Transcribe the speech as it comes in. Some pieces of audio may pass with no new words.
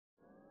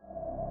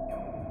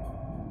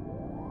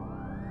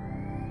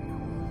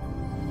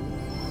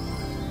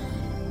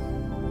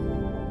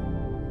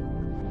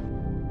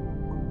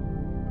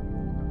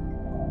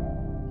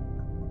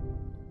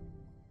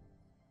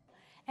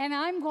And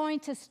I'm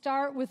going to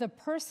start with a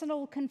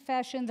personal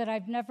confession that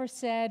I've never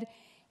said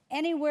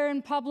anywhere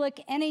in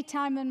public, any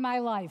time in my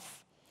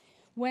life.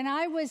 When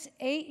I was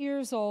 8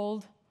 years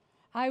old,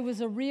 I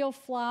was a real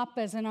flop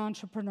as an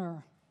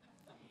entrepreneur.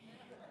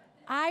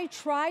 I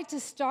tried to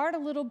start a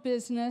little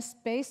business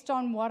based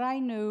on what I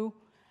knew.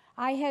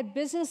 I had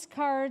business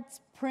cards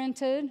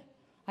printed,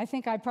 I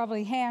think I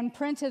probably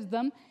hand-printed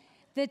them,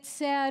 that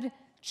said,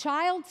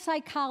 child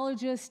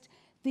psychologist,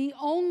 the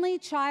only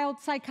child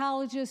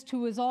psychologist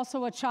who is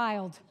also a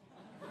child.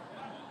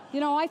 You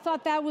know, I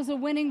thought that was a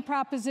winning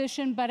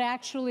proposition, but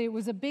actually it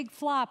was a big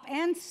flop.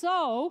 And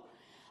so,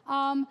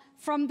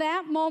 from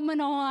that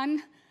moment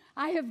on,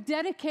 I have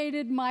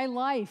dedicated my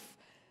life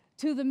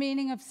to the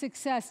meaning of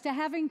success, to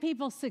having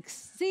people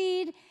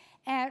succeed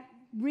at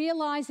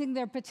realizing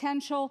their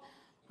potential.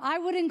 I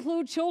would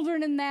include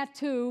children in that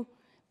too,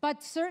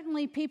 but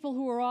certainly people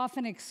who are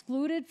often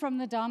excluded from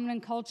the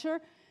dominant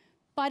culture.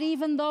 But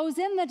even those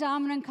in the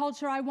dominant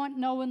culture, I want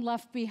no one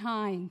left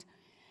behind.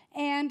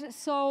 And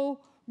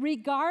so,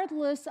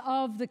 regardless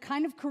of the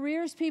kind of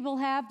careers people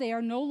have, they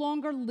are no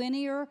longer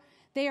linear.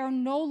 They are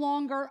no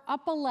longer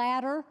up a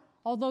ladder,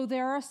 although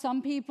there are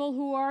some people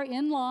who are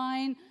in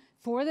line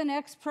for the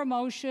next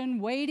promotion,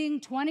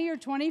 waiting 20 or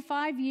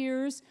 25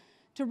 years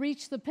to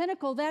reach the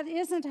pinnacle. That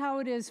isn't how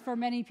it is for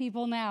many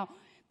people now.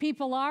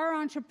 People are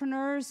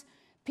entrepreneurs.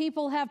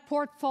 People have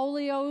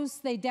portfolios.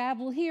 They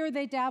dabble here,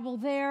 they dabble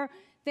there,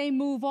 they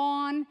move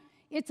on.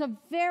 It's a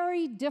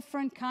very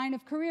different kind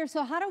of career.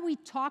 So how do we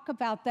talk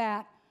about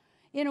that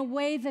in a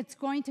way that's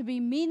going to be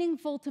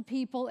meaningful to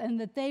people and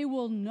that they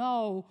will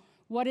know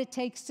what it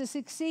takes to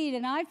succeed?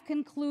 And I've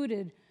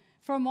concluded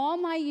from all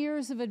my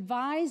years of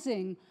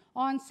advising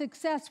on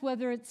success,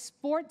 whether it's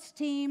sports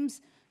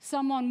teams,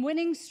 some on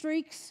winning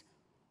streaks,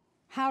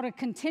 how to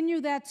continue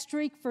that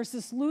streak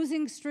versus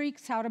losing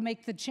streaks, how to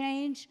make the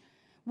change,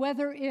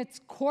 whether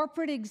it's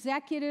corporate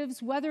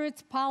executives, whether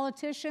it's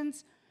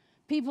politicians,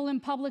 people in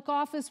public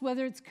office,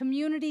 whether it's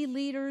community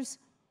leaders,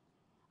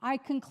 I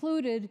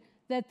concluded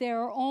that there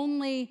are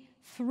only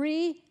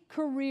 3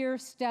 career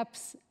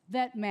steps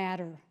that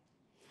matter.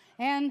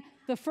 And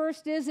the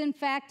first is, in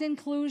fact,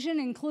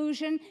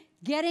 inclusion,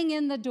 getting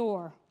in the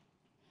door.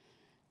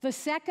 The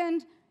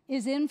second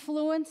is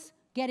influence,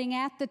 getting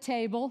at the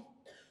table.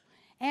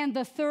 And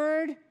the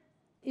third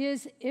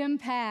is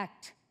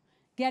impact,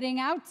 getting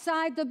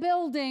outside the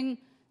building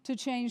to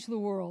change the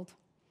world.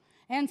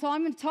 And so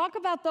I'm going to talk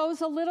about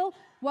those a little,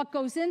 what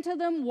goes into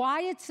them,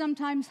 why it's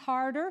sometimes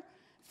harder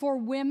for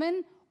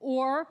women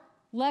or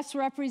less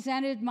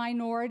represented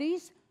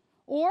minorities,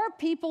 or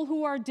people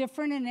who are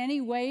different in any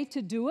way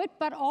to do it,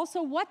 but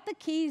also what the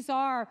keys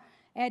are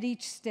at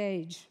each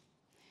stage.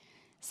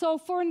 So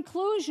for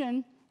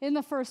inclusion, in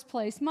the first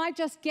place, my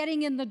just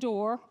getting in the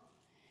door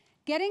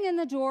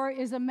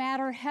is a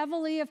matter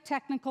heavily of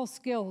technical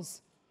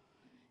skills.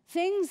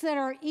 Things that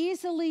are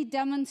easily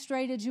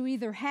demonstrated, you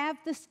either have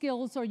the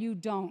skills or you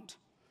don't.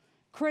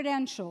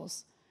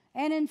 Credentials.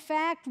 And in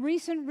fact,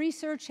 recent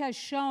research has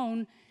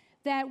shown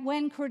that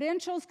when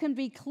credentials can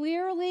be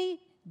clearly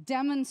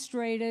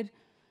demonstrated,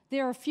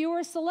 there are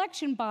fewer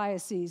selection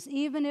biases,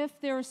 even if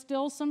there are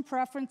still some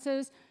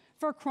preferences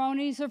for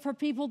cronies or for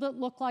people that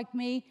look like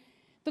me.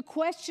 The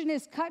question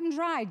is cut and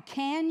dried.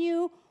 Can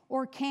you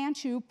or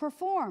can't you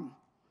perform?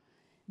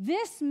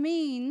 This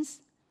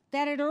means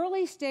that at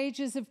early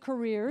stages of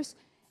careers,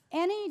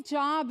 any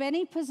job,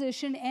 any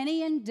position,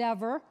 any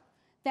endeavor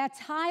that's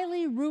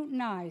highly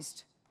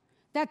routinized,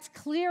 that's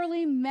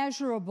clearly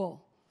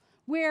measurable,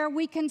 where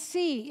we can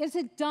see, is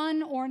it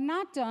done or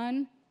not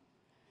done,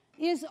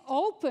 is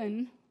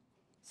open,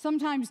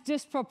 sometimes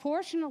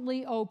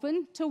disproportionately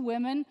open, to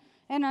women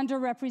and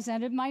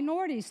underrepresented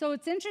minorities. So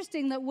it's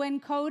interesting that when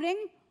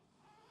coding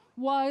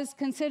was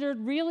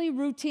considered really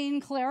routine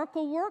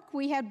clerical work,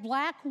 we had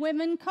black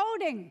women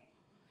coding.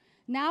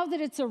 Now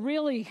that it's a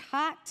really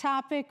hot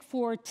topic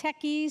for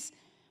techies,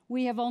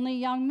 we have only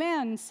young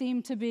men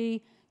seem to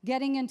be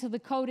getting into the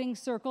coding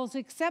circles,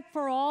 except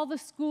for all the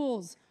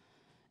schools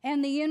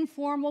and the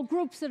informal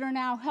groups that are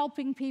now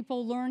helping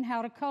people learn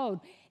how to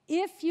code.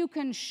 If you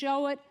can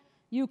show it,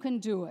 you can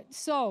do it.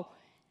 So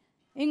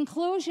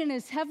inclusion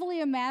is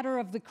heavily a matter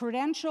of the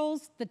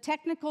credentials, the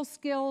technical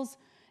skills,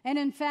 and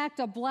in fact,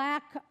 a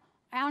black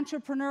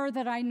entrepreneur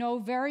that I know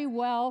very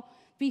well,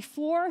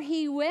 before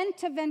he went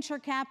to venture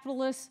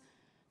capitalists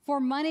for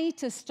money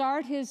to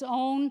start his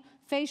own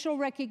facial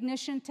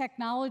recognition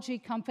technology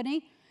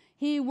company,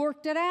 he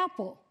worked at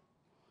Apple.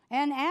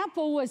 And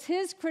Apple was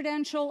his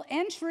credential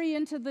entry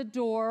into the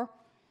door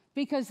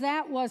because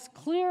that was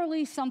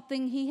clearly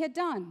something he had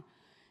done.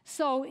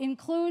 So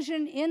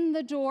inclusion in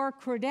the door,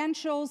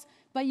 credentials,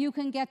 but you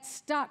can get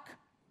stuck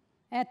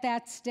at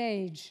that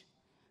stage.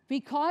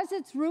 Because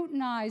it's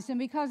routinized and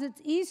because it's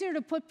easier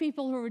to put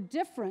people who are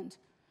different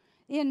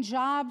in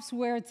jobs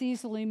where it's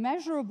easily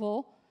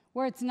measurable,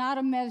 where it's not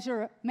a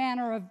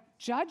manner of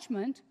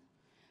judgment,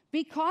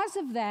 because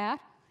of that,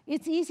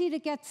 it's easy to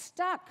get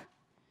stuck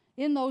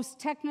in those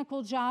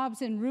technical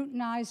jobs and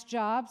routinized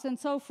jobs. And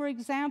so, for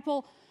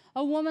example,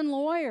 a woman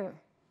lawyer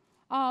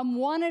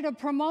wanted a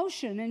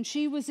promotion, and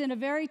she was in a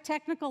very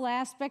technical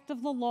aspect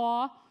of the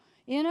law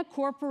in a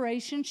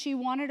corporation. She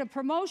wanted a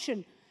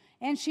promotion,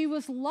 and she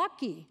was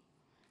lucky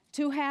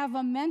to have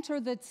a mentor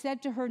that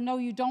said to her, no,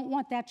 you don't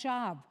want that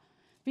job,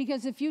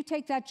 because if you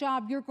take that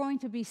job, you're going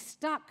to be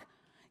stuck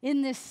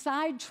in this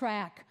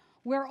sidetrack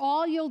where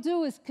all you'll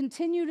do is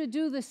continue to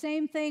do the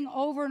same thing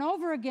over and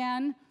over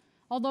again,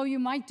 although you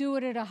might do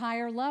it at a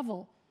higher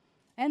level.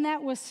 And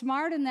that was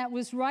smart and that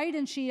was right,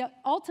 and she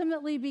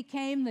ultimately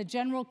became the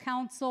general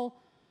counsel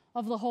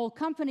of the whole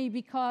company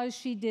because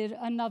she did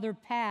another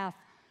path.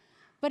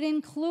 But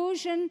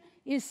inclusion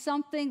is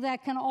something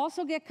that can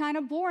also get kind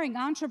of boring.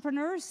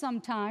 Entrepreneurs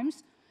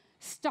sometimes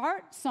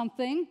start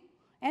something,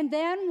 and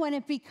then when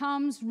it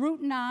becomes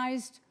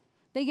routinized,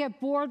 they get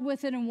bored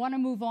with it and want to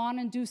move on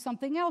and do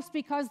something else,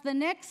 because the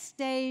next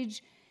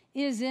stage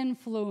is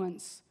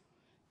influence.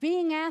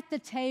 Being at the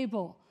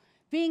table,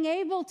 being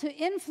able to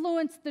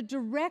influence the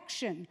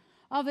direction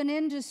of an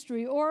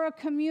industry or a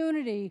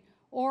community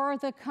or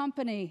the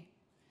company.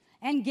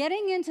 And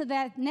getting into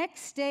that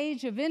next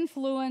stage of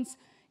influence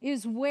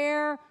is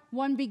where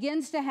one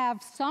begins to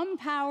have some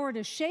power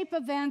to shape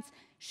events,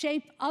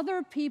 shape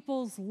other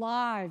people's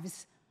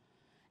lives.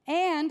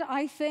 And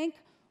I think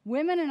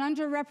women and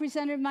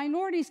underrepresented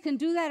minorities can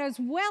do that as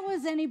well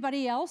as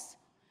anybody else,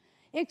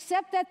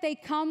 except that they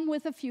come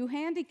with a few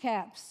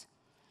handicaps.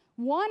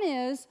 One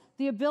is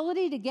the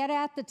ability to get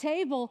at the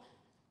table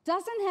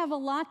doesn't have a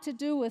lot to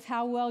do with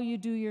how well you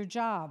do your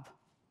job.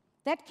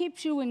 That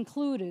keeps you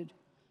included.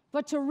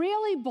 But to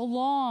really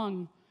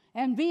belong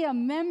and be a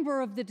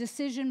member of the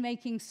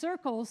decision-making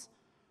circles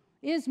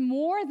is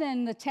more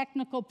than the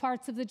technical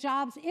parts of the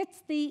jobs.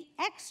 It's the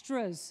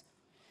extras.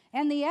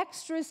 And the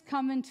extras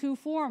come in two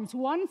forms.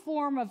 One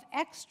form of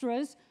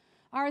extras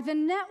are the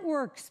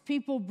networks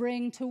people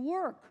bring to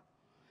work,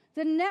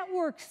 the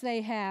networks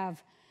they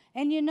have.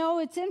 And you know,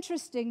 it's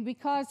interesting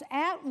because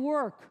at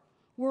work,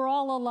 we're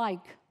all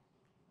alike.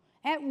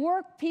 At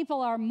work, people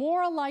are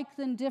more alike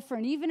than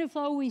different, even if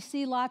though we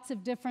see lots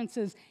of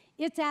differences.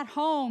 It's at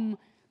home,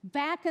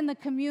 back in the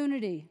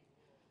community,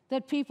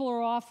 that people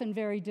are often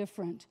very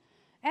different.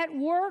 At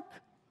work,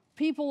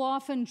 people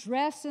often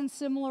dress in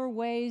similar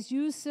ways,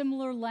 use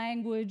similar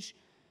language.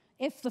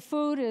 If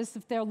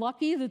they're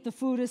lucky that the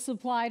food is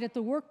supplied at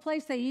the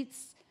workplace, they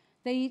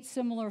eat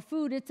similar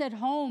food. It's at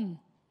home,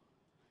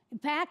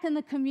 back in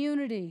the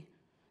community,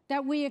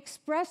 that we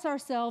express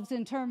ourselves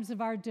in terms of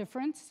our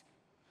difference,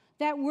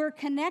 that we're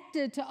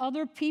connected to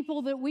other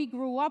people that we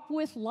grew up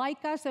with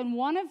like us. And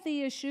one of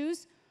the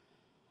issues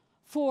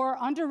for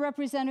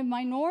underrepresented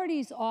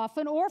minorities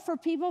often, or for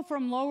people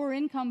from lower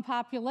income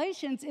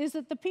populations, is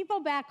that the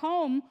people back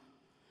home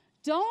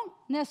don't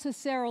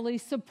necessarily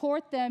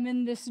support them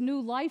in this new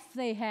life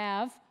they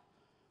have,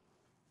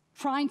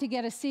 trying to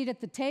get a seat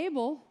at the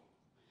table.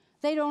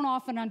 They don't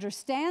often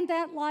understand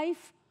that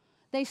life.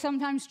 They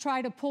sometimes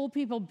try to pull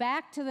people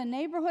back to the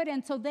neighborhood,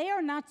 and so they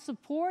are not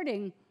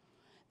supporting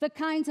the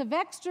kinds of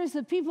extras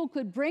that people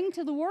could bring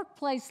to the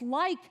workplace,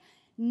 like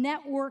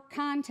network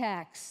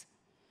contacts,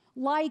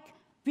 like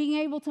being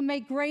able to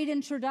make great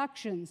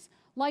introductions,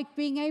 like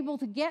being able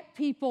to get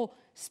people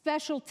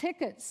special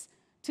tickets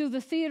to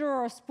the theater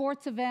or a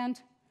sports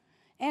event.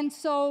 And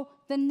so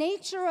the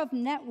nature of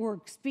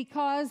networks,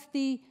 because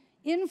the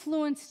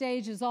influence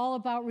stage is all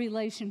about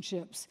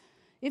relationships.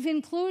 If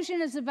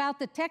inclusion is about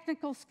the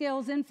technical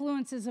skills,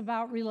 influence is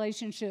about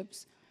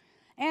relationships.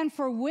 And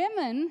for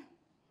women,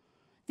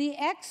 the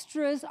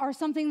extras are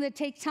something that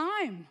take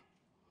time.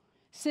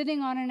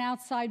 Sitting on an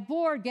outside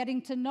board,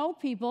 getting to know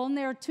people. And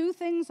there are two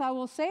things I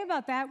will say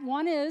about that.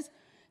 One is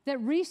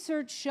that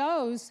research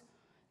shows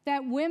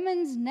that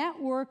women's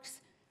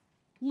networks,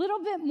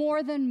 little bit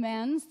more than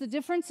men's, the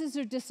differences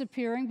are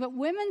disappearing, but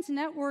women's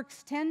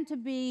networks tend to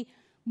be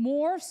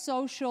more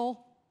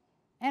social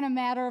and a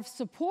matter of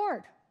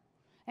support.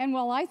 And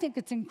while I think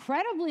it's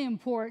incredibly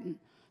important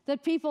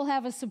that people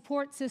have a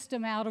support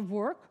system out of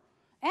work,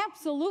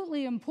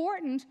 absolutely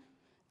important,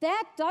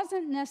 that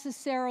doesn't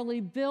necessarily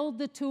build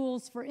the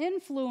tools for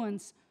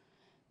influence.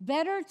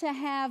 Better to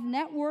have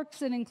networks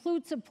that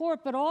include support,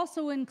 but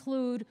also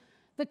include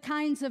the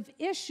kinds of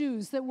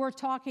issues that we're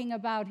talking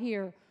about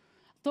here.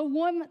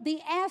 The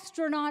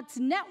astronaut's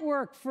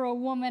network for a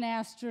woman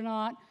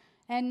astronaut,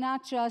 and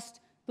not just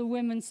the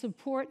women's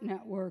support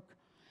network.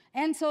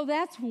 And so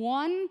that's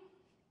one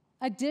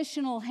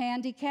additional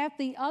handicap.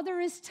 The other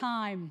is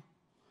time.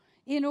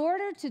 In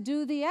order to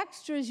do the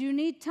extras, you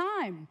need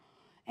time.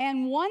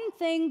 And one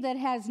thing that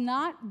has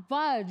not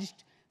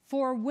budged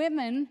for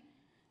women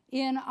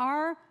in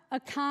our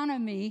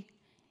economy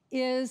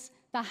is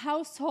the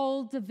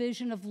household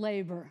division of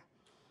labor.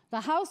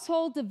 The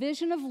household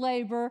division of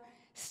labor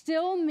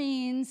still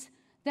means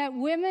that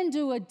women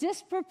do a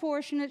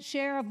disproportionate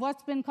share of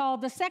what's been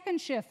called the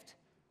second shift,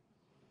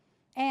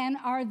 and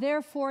are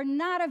therefore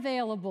not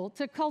available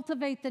to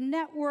cultivate the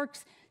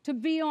networks, to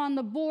be on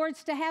the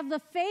boards, to have the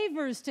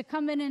favors to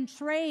come in and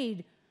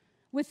trade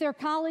with their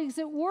colleagues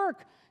at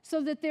work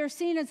so that they're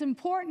seen as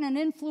important and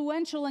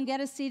influential and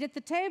get a seat at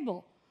the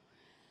table.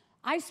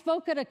 I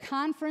spoke at a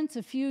conference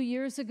a few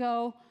years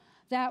ago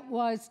that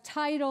was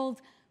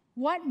titled,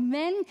 "What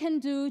Men Can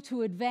Do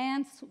to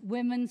Advance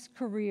Women's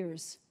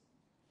Careers."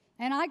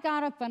 And I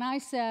got up and I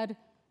said,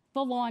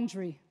 the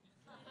laundry.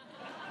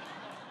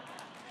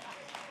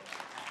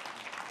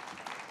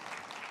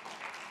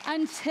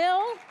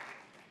 Until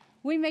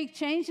we make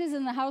changes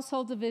in the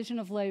household division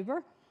of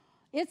labor,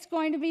 it's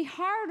going to be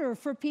harder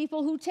for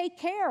people who take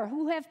care,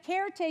 who have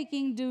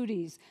caretaking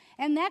duties.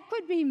 And that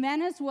could be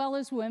men as well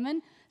as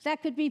women.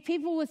 That could be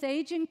people with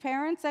aging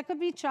parents. That could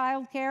be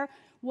childcare.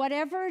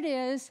 Whatever it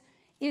is,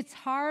 it's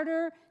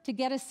harder to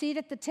get a seat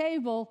at the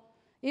table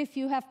if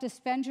you have to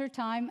spend your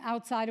time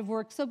outside of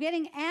work. So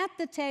getting at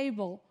the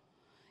table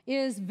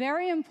is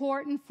very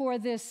important for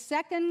this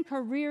second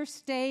career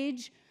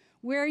stage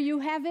where you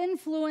have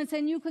influence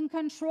and you can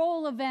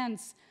control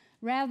events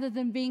rather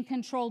than being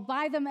controlled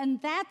by them.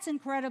 And that's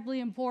incredibly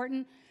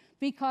important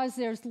because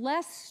there's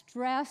less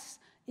stress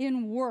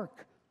in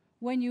work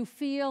when you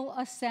feel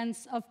a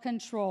sense of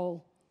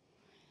control.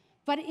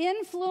 But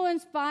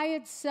influence by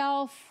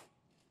itself,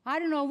 I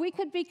don't know, we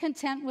could be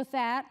content with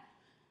that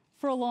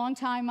for a long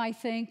time, I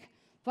think.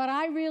 But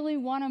I really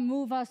want to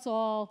move us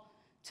all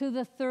to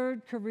the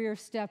third career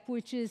step,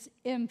 which is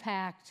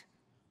impact.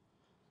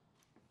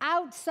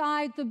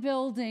 Outside the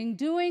building,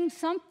 doing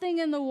something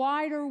in the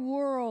wider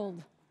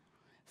world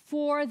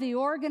for the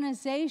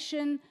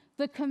organization,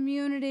 the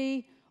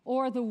community,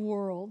 or the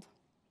world.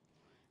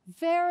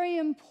 Very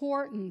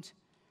important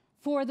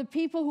for the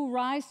people who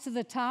rise to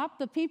the top.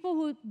 The people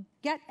who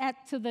get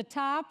to the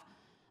top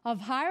of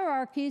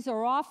hierarchies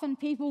are often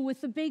people with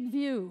the big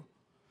view.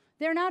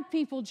 They're not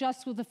people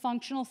just with a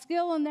functional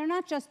skill, and they're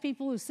not just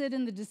people who sit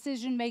in the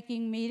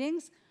decision-making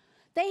meetings.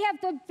 They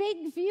have the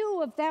big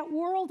view of that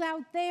world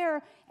out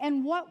there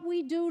and what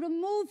we do to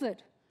move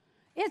it.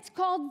 It's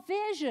called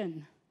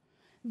vision.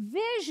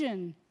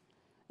 Vision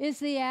is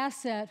the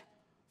asset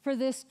for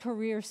this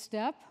career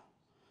step.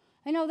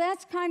 I know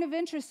that's kind of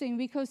interesting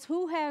because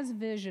who has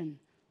vision?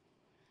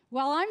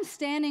 While I'm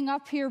standing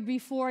up here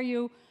before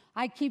you,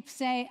 I keep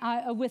saying,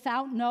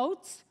 without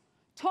notes,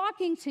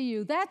 talking to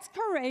you. That's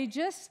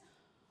courageous.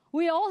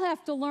 We all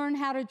have to learn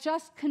how to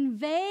just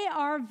convey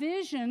our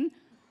vision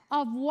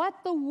of what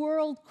the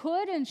world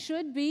could and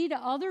should be to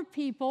other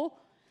people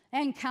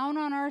and count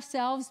on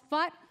ourselves.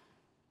 But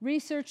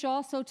research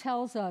also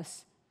tells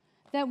us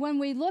that when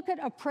we look at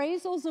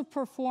appraisals of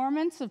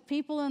performance of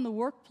people in the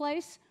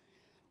workplace,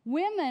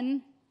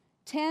 women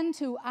tend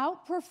to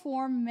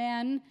outperform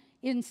men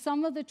in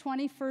some of the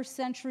 21st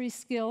century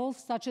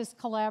skills, such as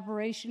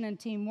collaboration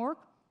and teamwork.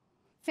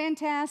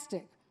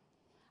 Fantastic.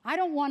 I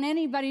don't want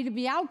anybody to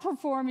be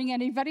outperforming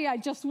anybody. I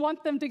just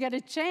want them to get a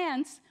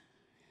chance.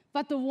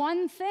 But the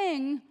one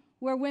thing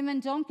where women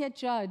don't get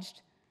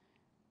judged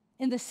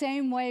in the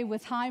same way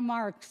with high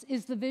marks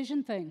is the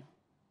vision thing.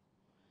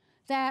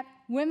 That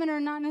women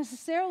are not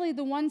necessarily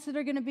the ones that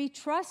are going to be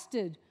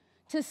trusted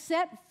to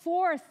set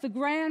forth the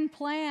grand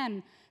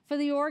plan for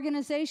the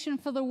organization,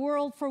 for the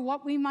world, for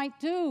what we might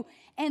do.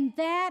 And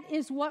that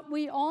is what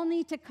we all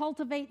need to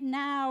cultivate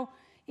now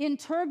in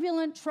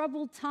turbulent,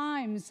 troubled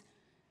times,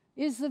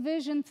 is the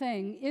vision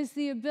thing, is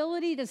the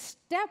ability to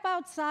step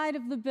outside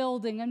of the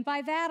building. And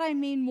by that, I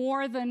mean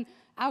more than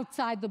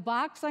outside the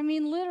box. I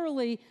mean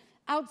literally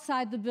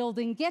outside the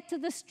building. Get to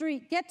the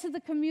street. Get to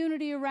the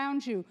community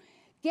around you.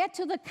 Get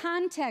to the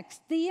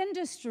context, the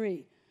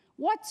industry.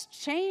 What's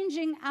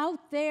changing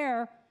out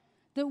there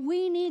that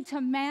we need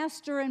to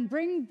master and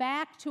bring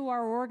back to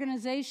our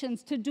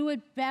organizations to do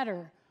it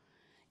better?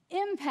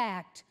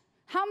 Impact.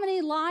 How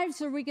many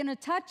lives are we going to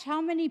touch?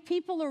 How many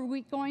people are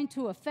we going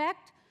to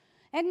affect?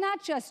 And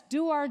not just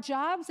do our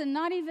jobs and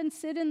not even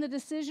sit in the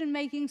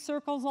decision-making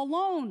circles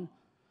alone,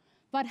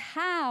 but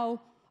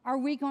how are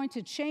we going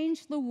to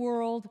change the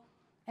world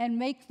and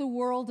make the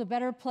world a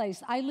better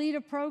place? I lead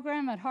a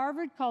program at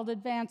Harvard called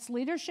Advanced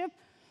Leadership,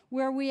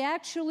 where we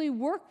actually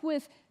work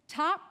with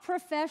top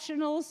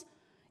professionals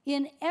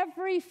in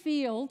every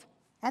field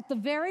at the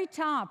very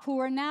top who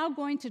are now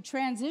going to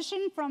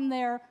transition from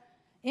their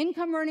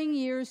income-earning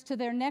years to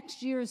their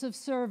next years of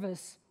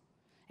service.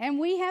 And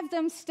we have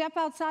them step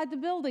outside the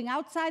building,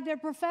 outside their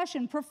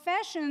profession.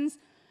 Professions,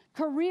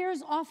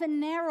 careers often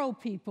narrow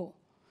people.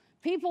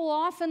 People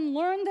often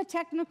learn the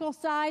technical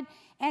side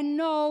and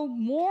know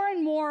more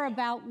and more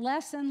about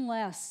less and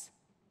less.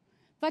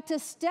 But to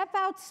step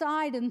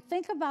outside and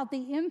think about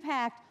the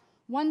impact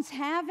one's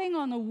having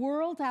on the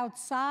world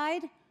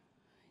outside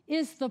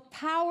is the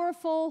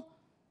powerful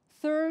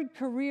third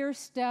career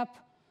step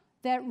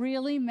that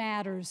really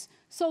matters.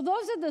 So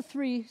those are the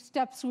three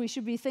steps we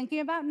should be thinking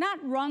about, not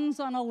rungs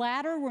on a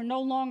ladder. We're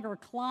no longer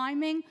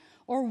climbing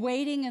or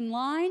waiting in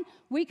line.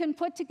 We can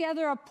put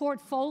together a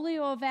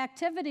portfolio of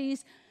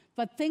activities,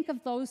 but think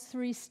of those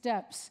three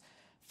steps.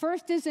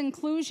 First is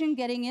inclusion,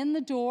 getting in the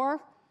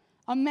door,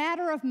 a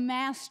matter of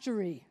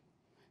mastery,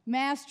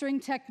 mastering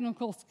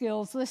technical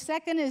skills. The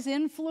second is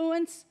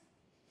influence,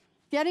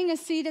 getting a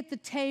seat at the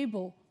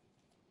table,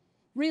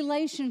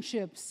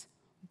 relationships,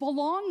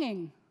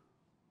 belonging.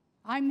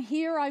 I'm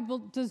here, I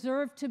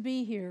deserve to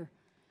be here.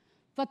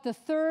 But the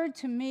third,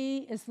 to me,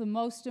 is the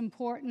most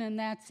important, and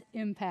that's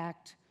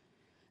impact.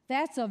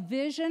 That's a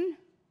vision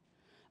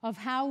of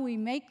how we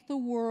make the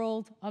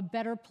world a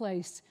better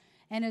place.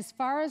 And as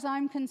far as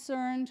I'm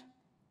concerned,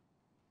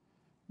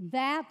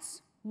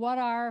 that's what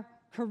our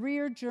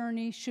career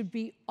journey should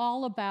be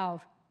all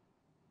about,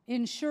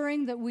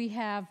 ensuring that we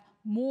have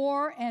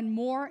more and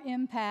more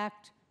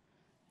impact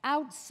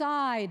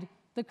outside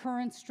the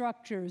current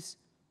structures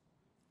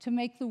to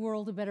make the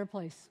world a better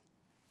place.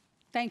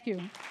 Thank you.